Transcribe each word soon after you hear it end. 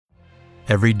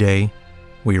Every day,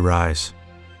 we rise,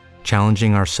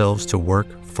 challenging ourselves to work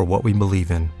for what we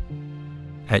believe in.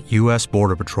 At U.S.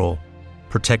 Border Patrol,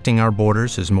 protecting our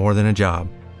borders is more than a job.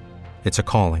 It's a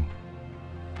calling.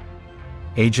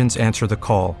 Agents answer the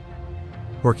call,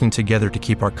 working together to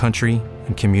keep our country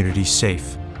and communities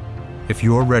safe. If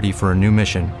you're ready for a new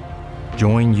mission,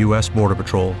 join U.S. Border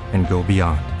Patrol and go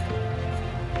beyond.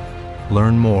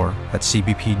 Learn more at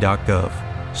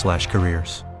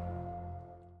cbp.gov/careers.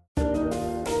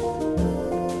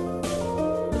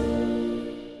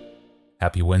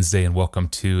 Happy Wednesday and welcome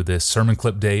to this sermon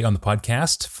clip day on the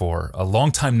podcast. For a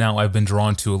long time now, I've been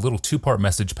drawn to a little two-part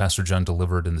message Pastor John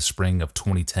delivered in the spring of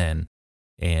 2010.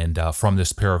 And from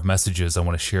this pair of messages, I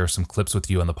want to share some clips with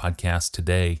you on the podcast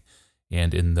today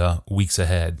and in the weeks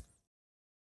ahead.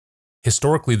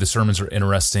 Historically, the sermons are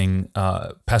interesting.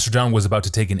 Pastor John was about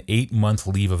to take an 8-month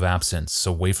leave of absence,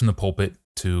 away from the pulpit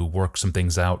to work some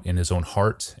things out in his own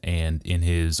heart and in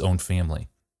his own family.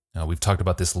 We've talked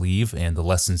about this leave and the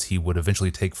lessons he would eventually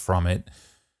take from it,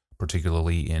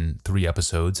 particularly in 3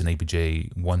 episodes in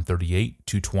APJ 138,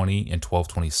 220, and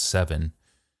 1227.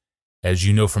 As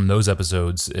you know from those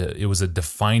episodes, it was a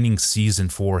defining season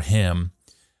for him.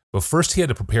 But first, he had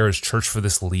to prepare his church for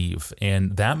this leave,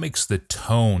 and that makes the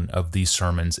tone of these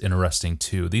sermons interesting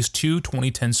too. These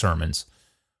 2010 sermons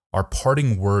are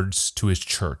parting words to his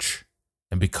church,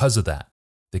 and because of that,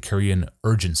 they carry an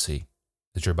urgency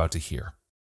that you're about to hear.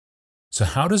 So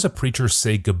how does a preacher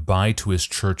say goodbye to his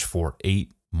church for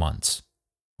 8 months?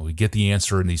 Well, we get the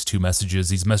answer in these 2 messages.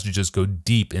 These messages go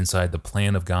deep inside the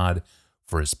plan of God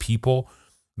for his people.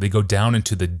 They go down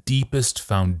into the deepest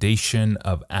foundation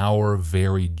of our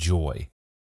very joy.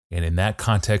 And in that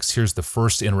context, here's the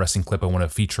first interesting clip I want to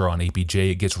feature on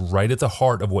APJ. It gets right at the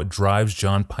heart of what drives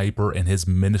John Piper and his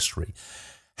ministry.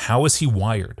 How is he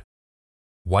wired?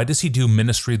 Why does he do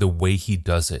ministry the way he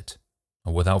does it?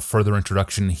 Without further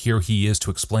introduction, here he is to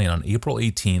explain on April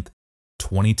 18th,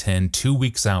 2010, 2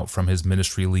 weeks out from his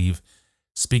ministry leave,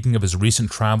 speaking of his recent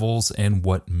travels and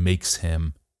what makes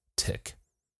him tick.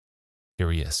 Here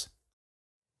he is.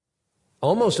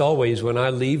 Almost always when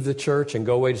I leave the church and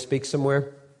go away to speak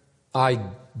somewhere, I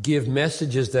give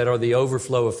messages that are the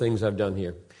overflow of things I've done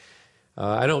here.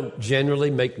 I don't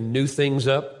generally make new things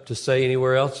up to say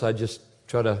anywhere else. I just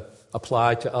try to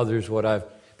apply to others what I've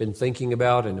been thinking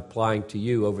about and applying to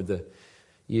you over the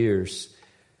years.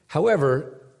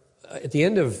 However, at the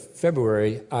end of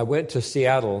February, I went to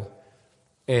Seattle,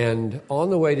 and on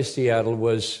the way to Seattle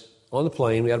was on the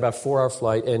plane. We had about a 4-hour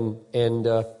flight, and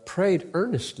prayed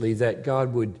earnestly that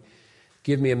God would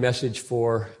give me a message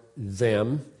for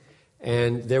them.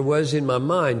 And there was in my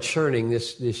mind churning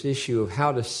this issue of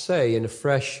how to say in a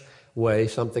fresh way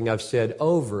something I've said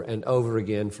over and over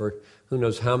again for who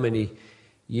knows how many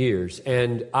years.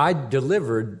 And I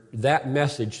delivered that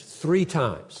message 3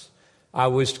 times. I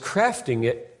was crafting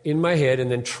it in my head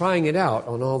and then trying it out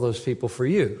on all those people for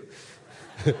you.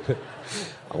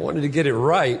 I wanted to get it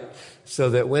right so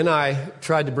that when I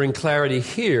tried to bring clarity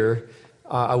here,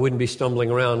 I wouldn't be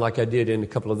stumbling around like I did in a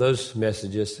couple of those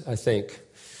messages, I think.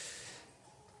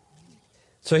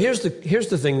 So here's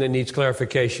the thing that needs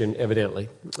clarification, evidently.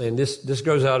 And this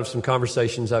grows out of some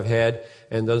conversations I've had,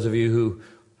 and those of you who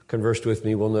conversed with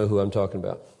me will know who I'm talking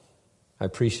about. I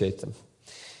appreciate them.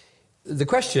 The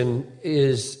question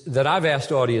is that I've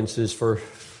asked audiences for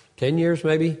 10 years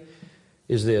maybe,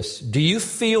 is this: do you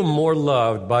feel more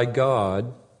loved by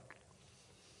God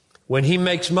when He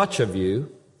makes much of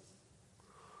you,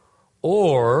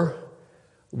 or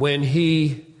when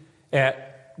He,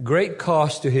 at great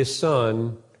cost to His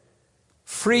Son,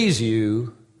 frees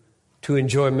you to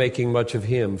enjoy making much of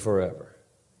Him forever?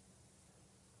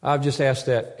 I've just asked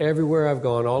that everywhere I've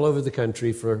gone, all over the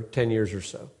country for 10 years or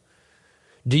so.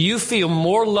 Do you feel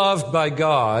more loved by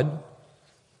God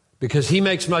because He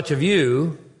makes much of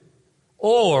you,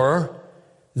 or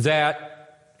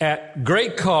that at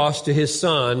great cost to His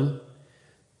Son,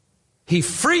 He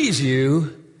frees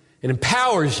you and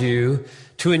empowers you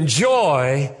to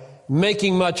enjoy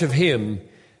making much of Him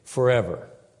forever?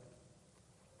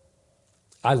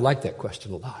 I like that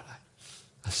question a lot.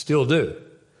 I still do.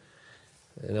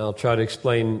 And I'll try to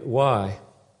explain why.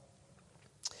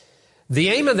 The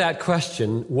aim of that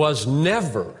question was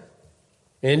never,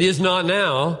 and is not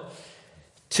now,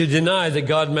 to deny that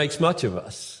God makes much of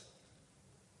us.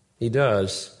 He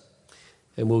does,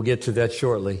 and we'll get to that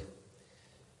shortly.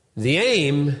 The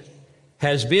aim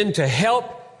has been to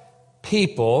help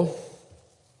people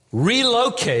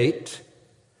relocate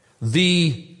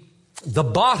the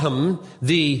bottom,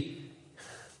 the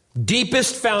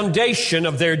deepest foundation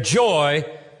of their joy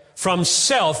from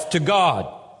self to God.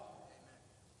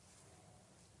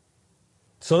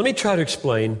 So let me try to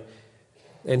explain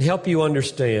and help you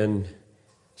understand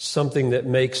something that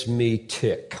makes me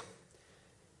tick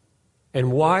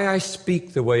and why I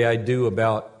speak the way I do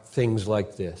about things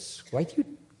like this. Why do you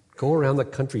go around the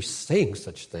country saying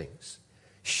such things?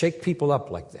 Shake people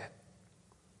up like that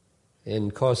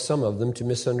and cause some of them to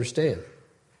misunderstand.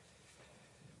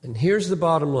 And here's the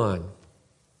bottom line.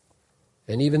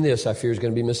 And even this, I fear, is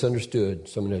going to be misunderstood.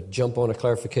 So I'm going to jump on a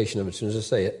clarification of it as soon as I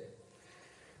say it.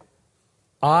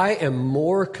 I am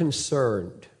more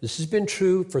concerned, this has been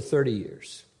true for 30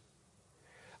 years,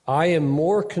 I am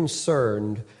more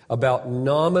concerned about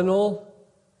nominal,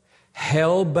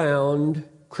 hell-bound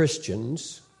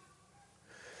Christians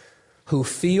who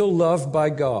feel loved by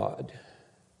God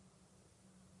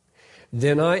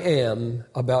than I am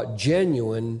about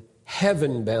genuine,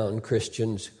 heaven-bound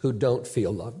Christians who don't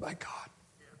feel loved by God.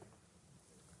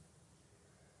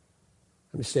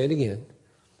 Let me say it again.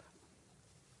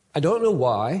 I don't know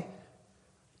why,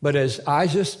 but as I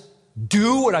just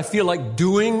do what I feel like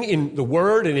doing in the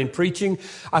Word and in preaching,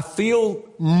 I feel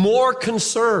more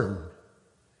concern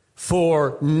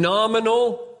for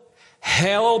nominal,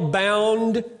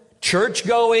 hell-bound,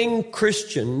 church-going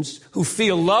Christians who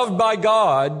feel loved by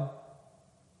God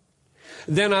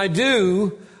than I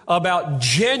do about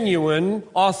genuine,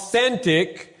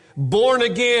 authentic,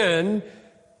 born-again,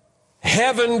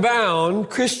 heaven-bound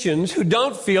Christians who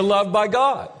don't feel loved by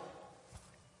God.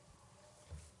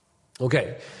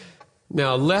 Okay,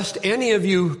 now lest any of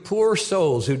you poor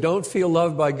souls who don't feel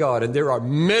loved by God, and there are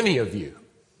many of you,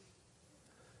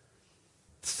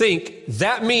 think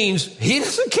that means He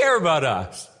doesn't care about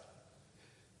us.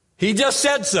 He just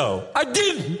said so. I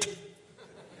didn't.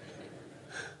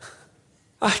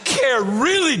 I care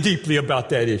really deeply about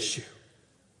that issue.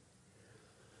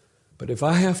 But if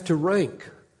I have to rank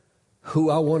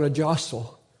who I want to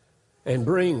jostle and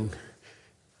bring,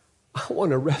 I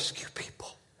want to rescue people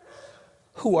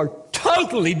who are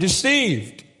totally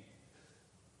deceived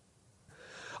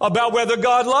about whether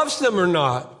God loves them or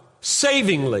not,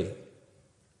 savingly.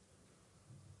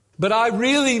 But I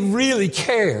really, really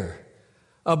care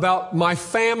about my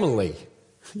family,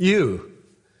 you,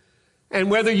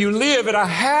 and whether you live at a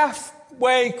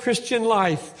halfway Christian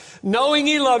life, knowing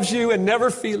He loves you and never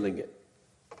feeling it,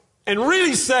 and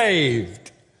really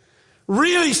saved,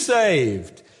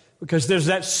 because there's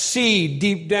that seed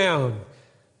deep down.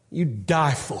 You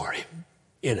die for Him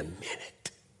in a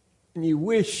minute. And you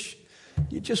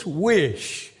just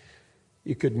wish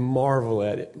you could marvel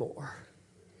at it more.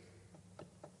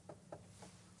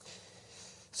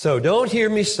 So don't hear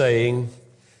me saying,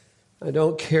 I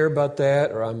don't care about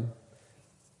that, or I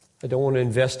don't want to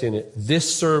invest in it.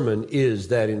 This sermon is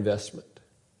that investment.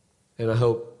 And I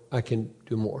hope I can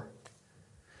do more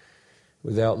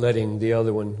without letting the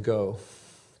other one go.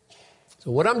 So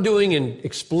what I'm doing in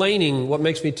explaining what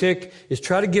makes me tick is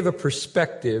try to give a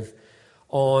perspective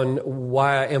on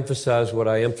why I emphasize what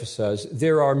I emphasize.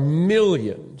 There are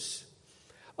millions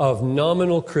of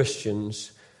nominal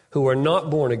Christians who are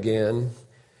not born again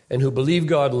and who believe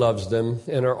God loves them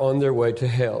and are on their way to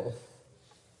hell.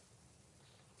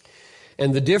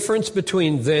 And the difference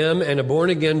between them and a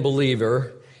born-again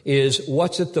believer is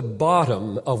what's at the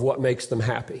bottom of what makes them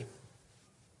happy.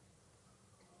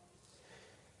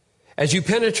 As you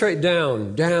penetrate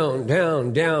down to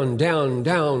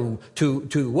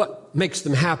what makes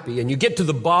them happy, and you get to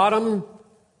the bottom,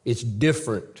 it's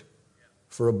different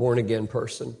for a born-again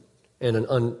person and an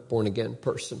unborn-again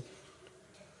person.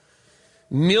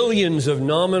 Millions of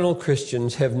nominal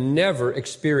Christians have never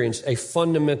experienced a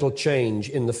fundamental change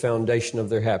in the foundation of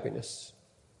their happiness.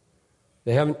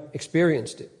 They haven't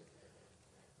experienced it.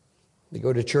 They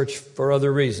go to church for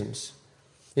other reasons.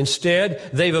 Instead,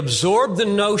 they've absorbed the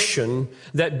notion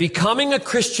that becoming a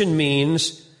Christian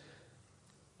means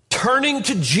turning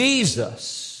to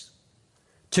Jesus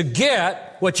to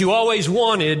get what you always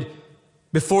wanted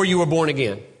before you were born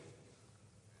again.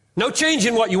 No change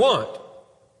in what you want.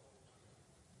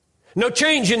 No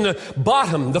change in the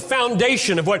bottom, the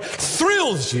foundation of what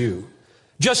thrills you.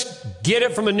 Just get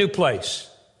it from a new place.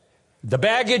 The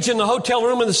baggage in the hotel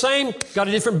room are the same, got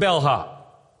a different bellhop.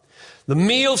 The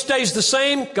meal stays the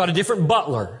same, got a different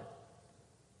butler.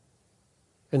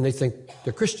 And they think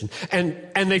they're Christian.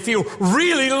 And they feel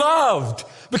really loved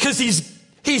because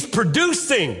he's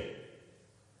producing.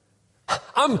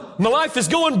 My life is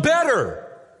going better.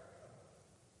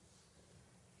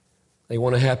 They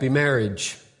want a happy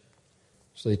marriage,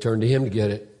 so they turn to Him to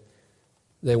get it.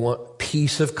 They want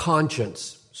peace of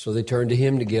conscience, so they turn to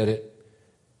Him to get it.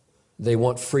 They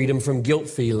want freedom from guilt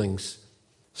feelings,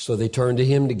 so they turn to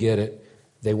Him to get it.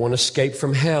 They want escape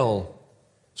from hell,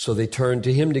 So they turn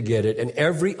to him to get it. And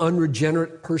every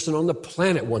unregenerate person on the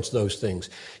planet wants those things.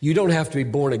 You don't have to be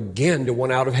born again to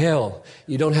want out of hell.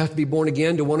 You don't have to be born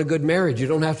again to want a good marriage. You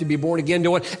don't have to be born again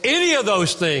to want any of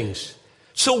those things.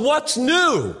 So what's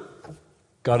new?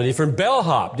 Got a different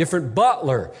bellhop, different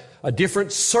butler, a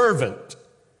different servant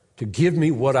to give me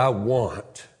what I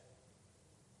want.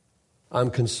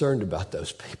 I'm concerned about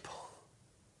those people.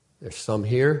 There's some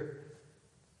here,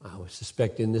 I would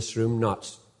suspect in this room,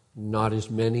 not as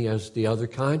many as the other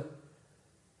kind.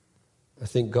 I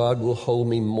think God will hold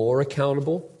me more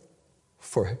accountable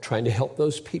for trying to help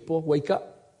those people wake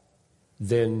up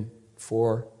than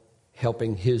for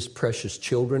helping his precious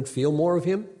children feel more of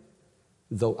him.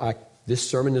 Though this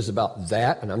sermon is about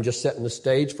that, and I'm just setting the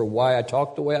stage for why I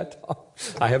talk the way I talk.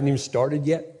 I haven't even started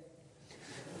yet.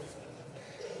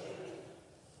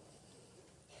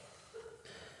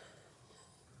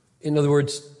 In other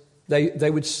words, they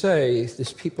would say,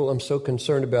 this people I'm so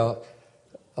concerned about,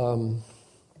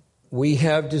 we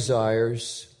have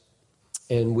desires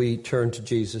and we turn to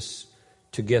Jesus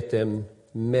to get them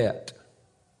met.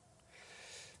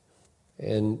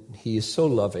 And he is so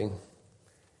loving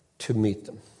to meet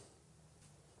them.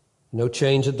 No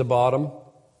change at the bottom,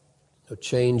 no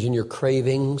change in your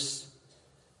cravings,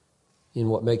 in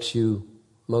what makes you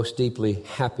most deeply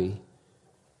happy.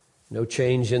 No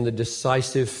change in the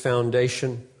decisive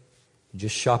foundation. You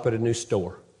just shop at a new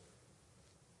store.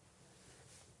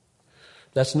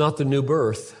 That's not the new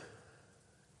birth.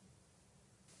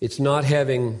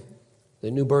 The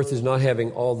new birth is not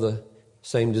having all the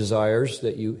same desires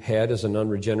that you had as an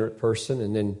unregenerate person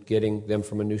and then getting them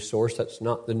from a new source. That's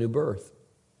not the new birth.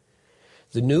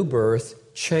 The new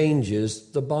birth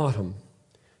changes the bottom,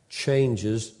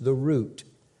 changes the root,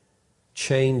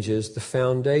 changes the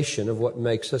foundation of what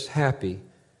makes us happy.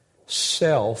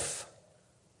 Self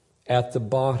at the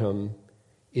bottom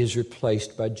is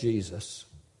replaced by Jesus.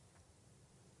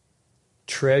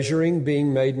 Treasuring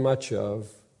being made much of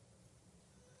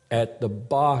at the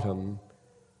bottom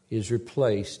is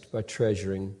replaced by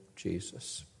treasuring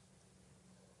Jesus.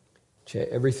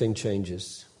 Everything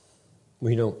changes.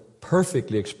 We don't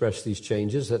perfectly express these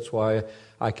changes. That's why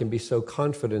I can be so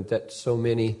confident that so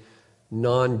many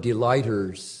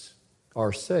non-delighters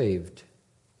are saved.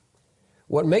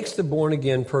 What makes the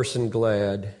born-again person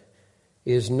glad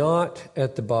is not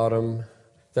at the bottom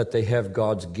that they have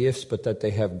God's gifts, but that they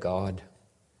have God.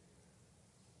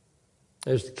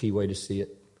 There's the key way to see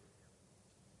it.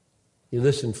 You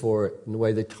listen for it in the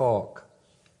way they talk,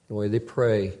 in the way they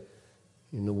pray,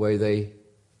 in the way they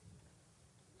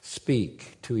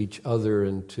speak to each other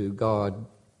and to God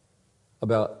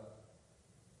about,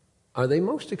 are they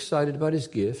most excited about his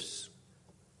gifts,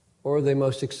 or are they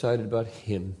most excited about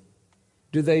him?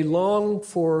 Do they long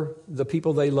for the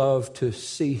people they love to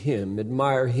see him,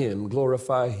 admire him,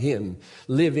 glorify him,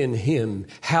 live in him,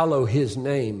 hallow his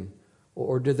name?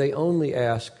 Or do they only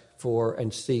ask for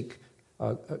and seek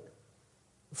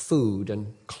food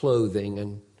and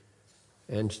clothing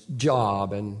and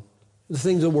job and the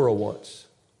things the world wants?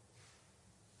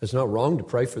 It's not wrong to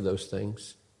pray for those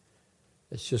things.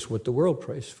 It's just what the world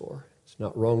prays for. It's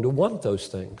not wrong to want those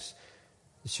things.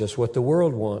 It's just what the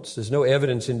world wants. There's no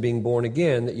evidence in being born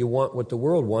again that you want what the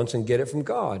world wants and get it from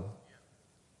God.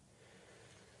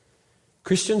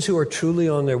 Christians who are truly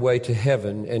on their way to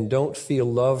heaven and don't feel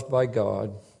loved by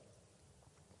God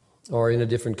are in a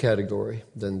different category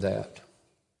than that.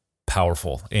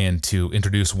 Powerful. And to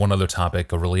introduce one other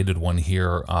topic, a related one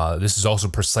here, this is also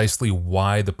precisely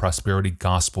why the prosperity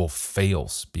gospel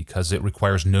fails, because it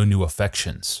requires no new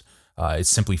affections. It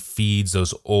simply feeds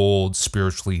those old,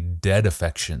 spiritually dead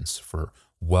affections for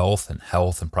wealth and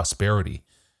health and prosperity.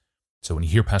 So when you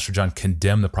hear Pastor John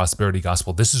condemn the prosperity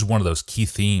gospel, this is one of those key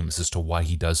themes as to why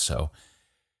he does so.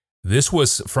 This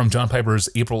was from John Piper's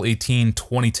April 18,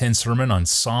 2010 sermon on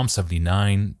Psalm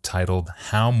 79, titled,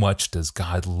 How Much Does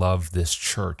God Love This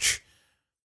Church?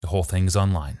 The whole thing is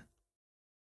online.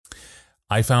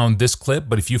 I found this clip,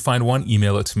 but if you find one,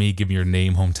 email it to me. Give me your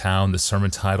name, hometown, the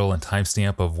sermon title, and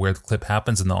timestamp of where the clip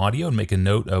happens in the audio, and make a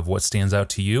note of what stands out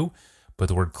to you. Put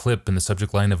the word clip in the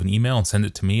subject line of an email and send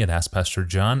it to me at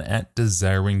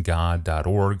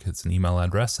askpastorjohn@desiringgod.org. It's an email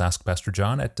address,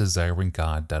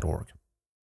 askpastorjohn@desiringgod.org.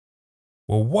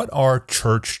 Well, what are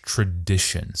church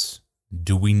traditions?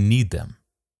 Do we need them?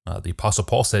 The Apostle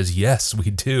Paul says, yes,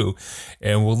 we do.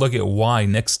 And we'll look at why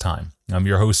next time. I'm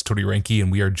your host, Tony Reinke,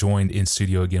 and we are joined in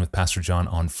studio again with Pastor John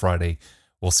on Friday.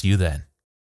 We'll see you then.